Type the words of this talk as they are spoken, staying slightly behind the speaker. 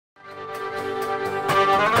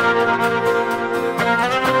Hey,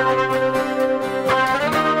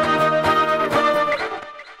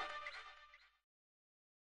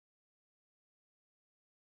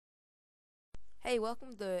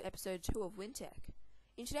 welcome to episode 2 of winTEC.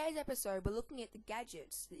 In today's episode, we're looking at the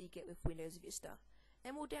gadgets that you get with Windows Vista,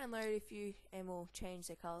 and we'll download a few and we'll change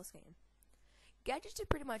their colour scheme. Gadgets are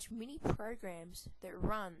pretty much mini programs that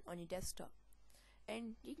run on your desktop,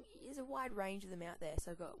 and there's a wide range of them out there.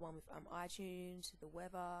 So I've got one with iTunes, the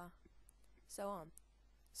weather, so on.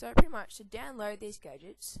 So pretty much to download these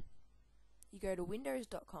gadgets, you go to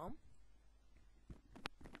windows.com.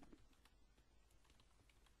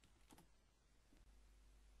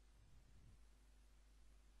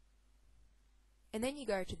 And then you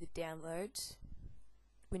go to the Downloads,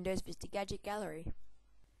 Windows Vista Gadget Gallery.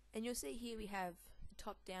 And you'll see here we have the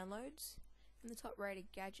top downloads and the top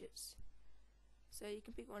rated gadgets. So you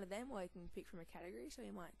can pick one of them, or you can pick from a category. So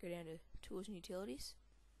you might go down to Tools and Utilities.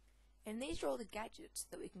 And these are all the gadgets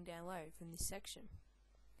that we can download from this section.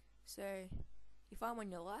 So if I find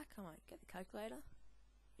one you like, I might get the calculator.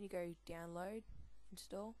 And you go Download,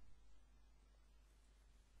 Install.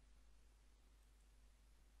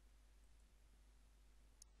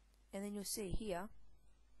 And then you'll see here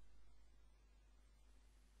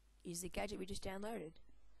is the gadget we just downloaded.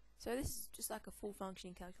 So this is just like a full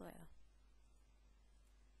functioning calculator.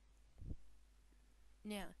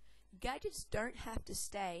 Now, gadgets don't have to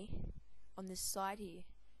stay on this side here.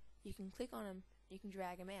 You can click on them, you can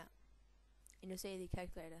drag them out, and you'll see the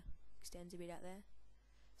calculator extends a bit out there.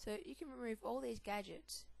 So you can remove all these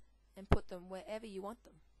gadgets and put them wherever you want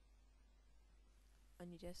them on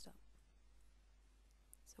your desktop.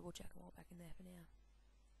 So we'll chuck them all back in there for now.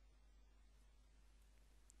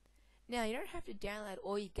 Now, you don't have to download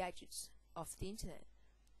all your gadgets off the internet.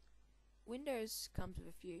 Windows comes with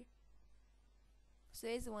a few. So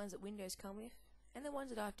there's the ones that Windows come with, and the ones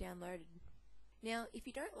that I've downloaded. Now, if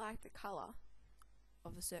you don't like the colour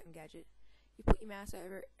of a certain gadget, you put your mouse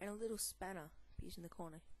over it and a little spanner appears in the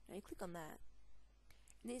corner. Now you click on that,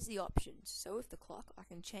 and there's the options. So with the clock, I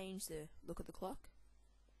can change the look of the clock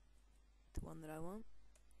to one that I want.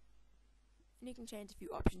 And you can change a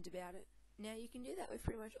few options about it. Now you can do that with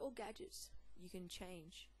pretty much all gadgets you can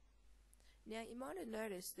change. Now you might have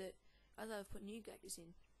noticed that as I've put new gadgets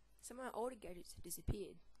in, some of my older gadgets have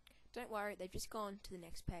disappeared. Don't worry, they've just gone to the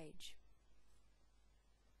next page.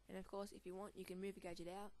 And of course, if you want, you can move a gadget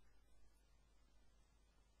out,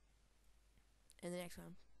 and the next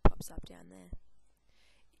one pops up down there.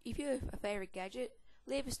 If you have a favourite gadget,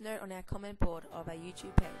 leave us a note on our comment board of our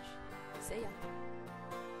YouTube page. See ya!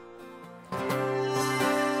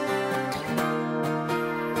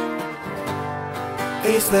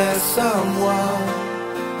 Is there someone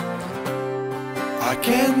I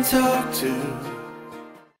can talk to?